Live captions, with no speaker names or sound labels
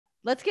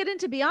let's get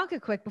into Bianca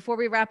quick before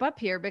we wrap up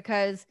here,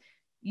 because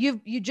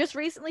you just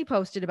recently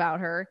posted about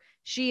her.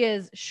 She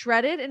is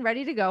shredded and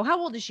ready to go. How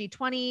old is she?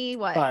 20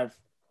 what? 5.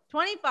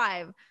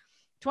 25.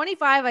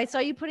 25. I saw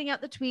you putting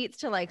out the tweets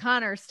to like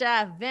Hunter,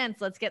 Steph, Vince,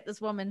 let's get this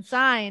woman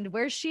signed.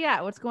 Where's she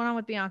at? What's going on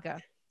with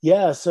Bianca?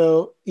 Yeah,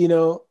 so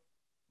there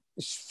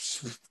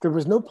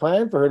was no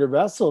plan for her to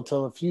wrestle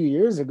till a few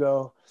years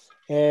ago,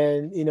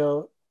 and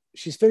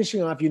she's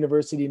finishing off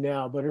university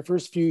now, but her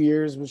first few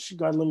years was she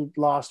got a little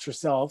lost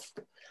herself.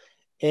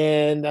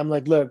 And I'm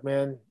like, look,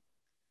 man,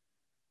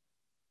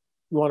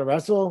 you want to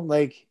wrestle?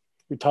 Like,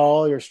 you're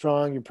tall, you're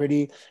strong, you're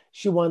pretty.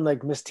 She won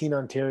like Miss Teen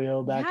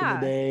Ontario back in the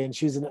Yeah. day, and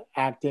she was in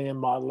acting and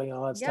modeling and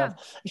all that Yeah.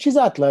 stuff. And she's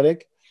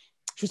athletic.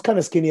 She was kind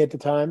of skinny at the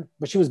time,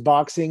 but she was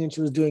boxing and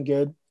she was doing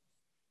good.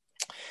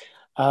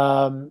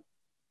 So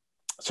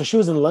she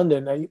was in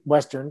London at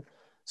Western.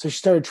 So she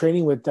started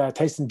training with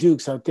Tyson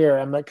Dukes out there.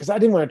 I'm like, because I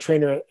didn't want to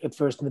train her at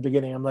first in the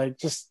beginning. I'm like,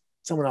 just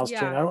someone else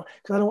train.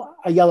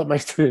 I yell at my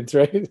students,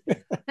 right?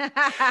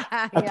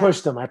 I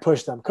push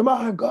them. Come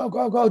on,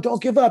 go.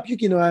 Don't give up.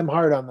 I'm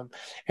hard on them.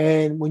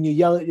 And when you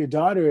yell at your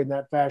daughter in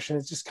that fashion,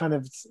 it's just kind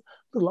of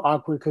a little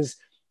awkward, because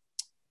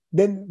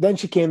then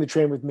she came to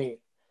train with me.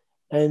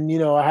 And,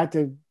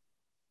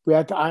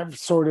 I've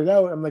sorted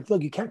out. I'm like,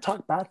 look, you can't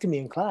talk back to me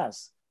in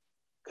class,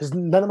 because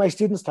none of my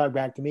students talk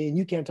back to me, and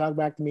you can't talk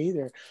back to me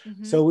either.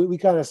 Mm-hmm. So we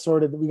kind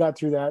of we got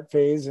through that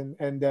phase, and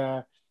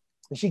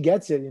she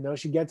gets it.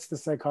 She gets the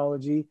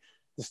psychology,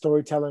 the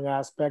storytelling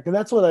aspect, and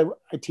that's what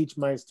I teach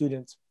my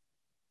students.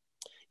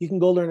 You can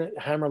go learn a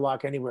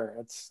hammerlock anywhere.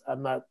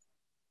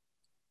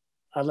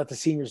 I let the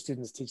senior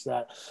students teach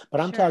that, but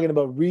I'm talking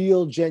about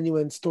real,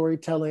 genuine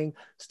storytelling,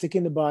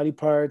 sticking to body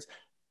parts,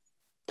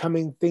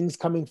 things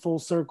coming full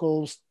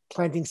circle,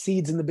 planting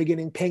seeds in the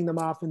beginning, paying them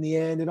off in the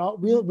end, and all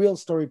real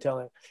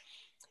storytelling.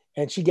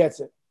 And she gets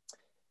it.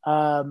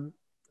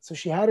 So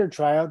she had her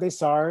tryout. They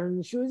saw her,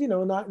 and she was,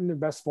 not in the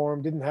best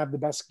form, didn't have the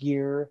best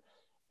gear.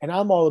 And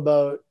I'm all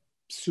about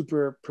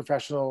super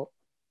professional.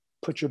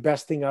 Put your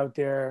best thing out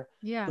there.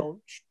 Yeah.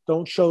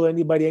 Don't show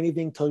anybody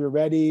anything till you're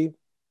ready.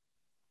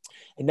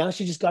 And now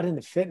she just got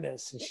into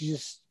fitness, and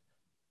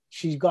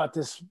she's got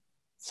this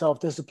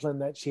self-discipline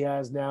that she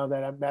has now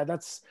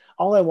that's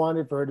all I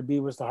wanted for her to be,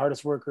 was the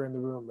hardest worker in the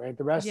room, right?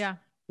 The rest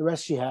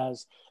she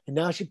has. And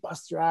now she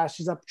busts her ass.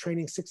 She's up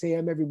training 6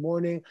 a.m. every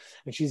morning,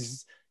 and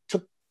she's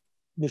took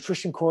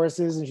nutrition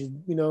courses, and she's,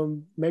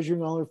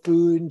 measuring all her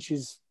food, and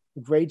she's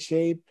in great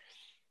shape.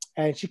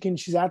 And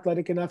she's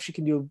athletic enough. She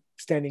can do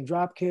standing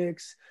drop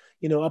kicks,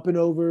 up and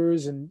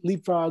overs and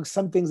leapfrogs,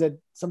 some things that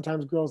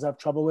sometimes girls have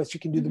trouble with. She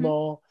can do them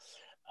all.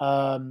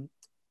 And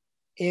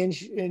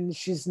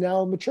she's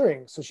now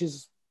maturing. So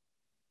she's,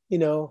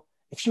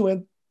 if she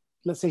went,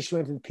 let's say she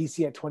went to the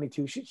PC at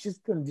 22, she's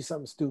going to do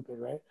something stupid,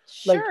 right?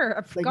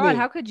 Sure. God,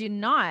 how could you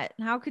not?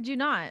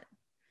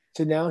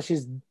 So now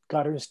she's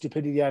got her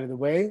stupidity out of the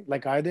way,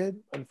 like I did,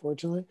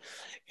 unfortunately.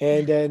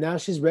 And now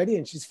she's ready,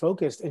 and she's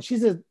focused, and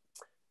she's a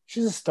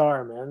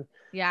star, man.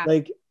 Yeah.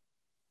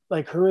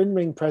 Like her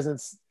in-ring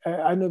presence.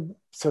 I know.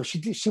 So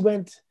she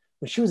went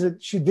when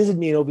she visited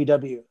me in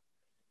OVW.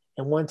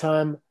 And one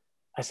time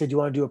I said, do you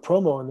want to do a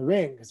promo in the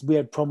ring? Because we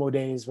had promo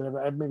days,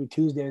 whatever, maybe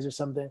Tuesdays or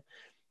something.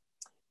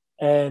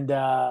 And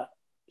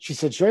she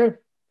said, sure.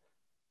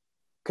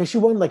 Because she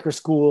won like her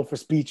school for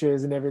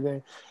speeches and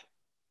everything.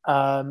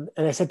 And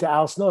I said to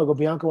Al Snow, I go,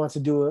 Bianca wants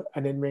to do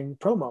an in-ring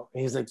promo.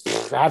 And he's like,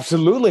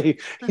 absolutely.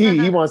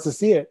 He wants to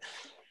see it.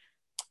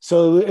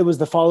 So it was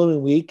the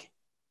following week.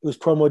 It was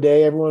promo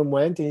day. Everyone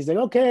went, and he's like,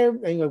 okay.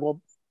 And he's like,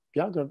 well,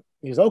 Bianca,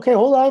 he's okay,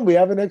 hold on. We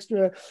have an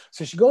extra.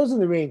 So she goes in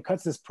the ring,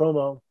 cuts this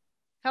promo.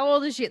 How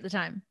old is she at the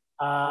time?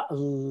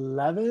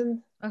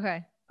 11.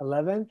 Okay.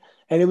 11.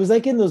 And it was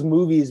like in those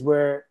movies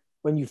where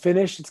when you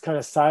finish, it's kind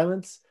of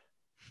silence.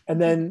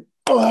 And then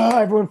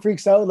everyone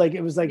freaks out. Like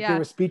it was like they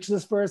were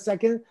speechless for a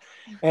second.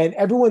 And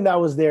everyone that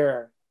was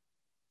there,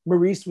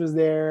 Maurice was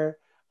there,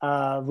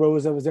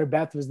 Rosa was there,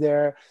 Beth was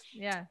there.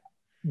 Yeah.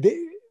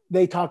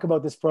 They talk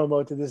about this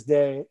promo to this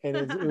day. And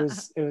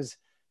it was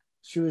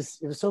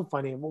so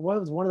funny. What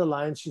was one of the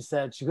lines she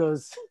said? She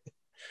goes,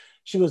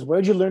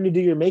 where'd you learn to do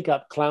your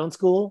makeup? Clown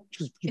school?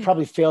 You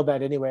probably failed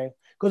that anyway.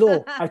 Goes,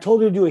 oh, I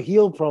told her to do a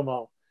heel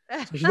promo.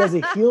 So she does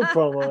a heel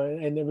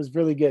promo, and it was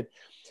really good.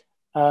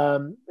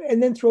 And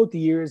then throughout the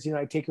years,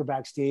 I take her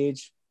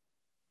backstage.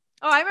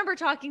 Oh, I remember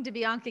talking to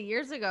Bianca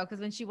years ago,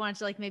 because when she wanted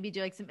to maybe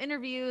do some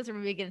interviews or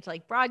maybe get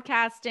into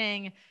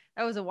broadcasting.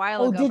 That was a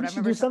while ago. Did she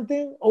do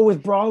something? Oh,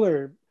 with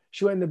Brawler.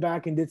 She went in the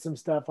back and did some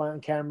stuff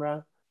on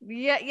camera.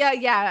 Yeah.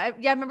 I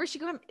remember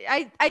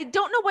I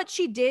don't know what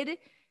she did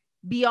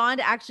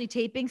beyond actually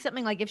taping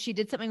something, like if she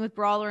did something with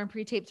Brawler and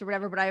pre-tapes or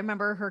whatever, but I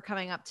remember her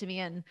coming up to me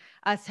and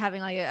us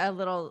having a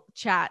little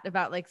chat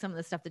about some of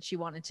the stuff that she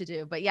wanted to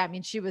do. But yeah, I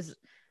mean, she was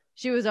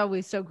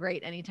always so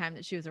great anytime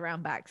that she was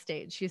around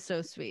backstage. She's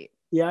so sweet.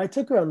 Yeah, I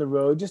took her on the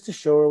road just to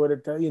show her what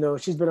it does.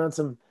 She's been on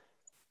some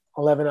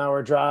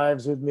 11-hour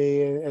drives with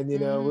me,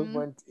 and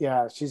went,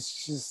 yeah, she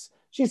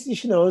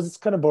knows it's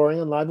kind of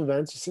boring on live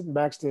events. She's sitting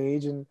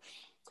backstage, and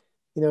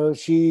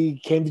she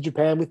came to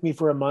Japan with me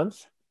for a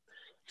month.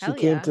 She Hell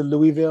came yeah. to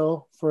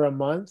Louisville for a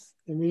month,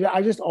 and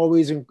I just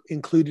always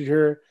included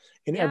her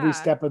in every Yeah.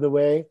 step of the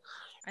way.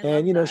 I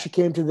And love she that.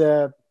 came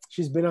to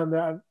she's been on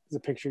the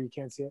picture, you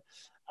can't see it,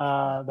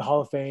 the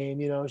Hall of Fame.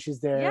 She's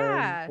there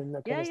Yeah. and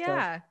that kind Yeah. of stuff.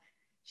 Yeah.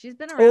 She's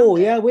been Oh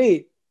around yeah, it.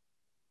 wait,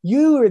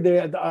 you were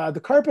there the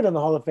carpet on the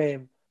Hall of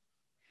Fame.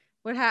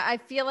 I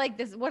feel like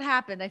what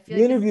happened? I feel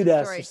You like this is interviewed the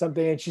us or story.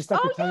 something, and she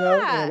stuck her Oh tongue out,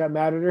 and I yeah. got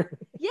mad at her.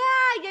 Yeah,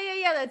 yeah, yeah,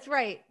 yeah. That's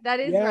right. That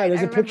is Yeah, right.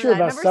 there's I a remember picture that.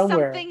 of I us remember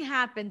somewhere. something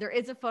happened. There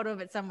is a photo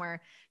of it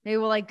somewhere. Maybe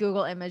we'll like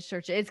Google image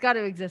search it. It's got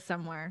to exist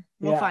somewhere.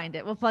 We'll Yeah. find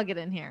it. We'll plug it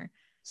in here.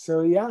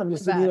 So yeah, I'm The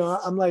just best.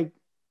 I'm like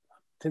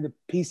to the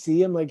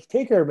PC. I'm like,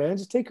 take her, man,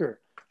 just take her,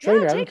 Yeah, train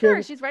her. I don't take care.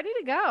 her. She's ready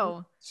to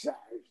go. She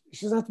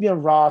doesn't have to be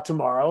on Raw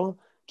tomorrow.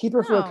 Keep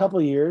her for a No. couple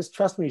of years.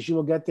 Trust me, she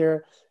will get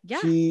there. Yeah.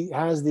 She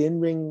has the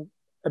in-ring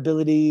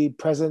ability,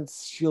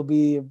 presence. She'll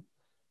be.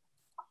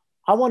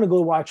 I want to go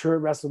watch her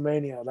at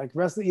WrestleMania. Like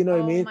wrestling, you know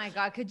what I Oh mean? my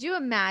God. Could you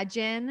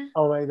imagine?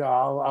 Oh my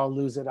god, I'll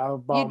lose it. I'll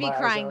You'd bawl be my eyes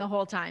crying out the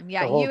whole time.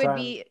 Yeah, the whole time.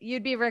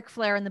 you'd be Ric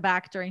Flair in the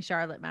back during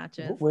Charlotte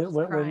matches, When just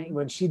when crying.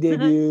 when she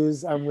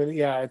debuts, I'm gonna.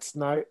 Yeah, it's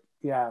not.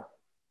 Yeah.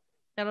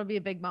 That'll be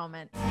a big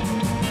moment.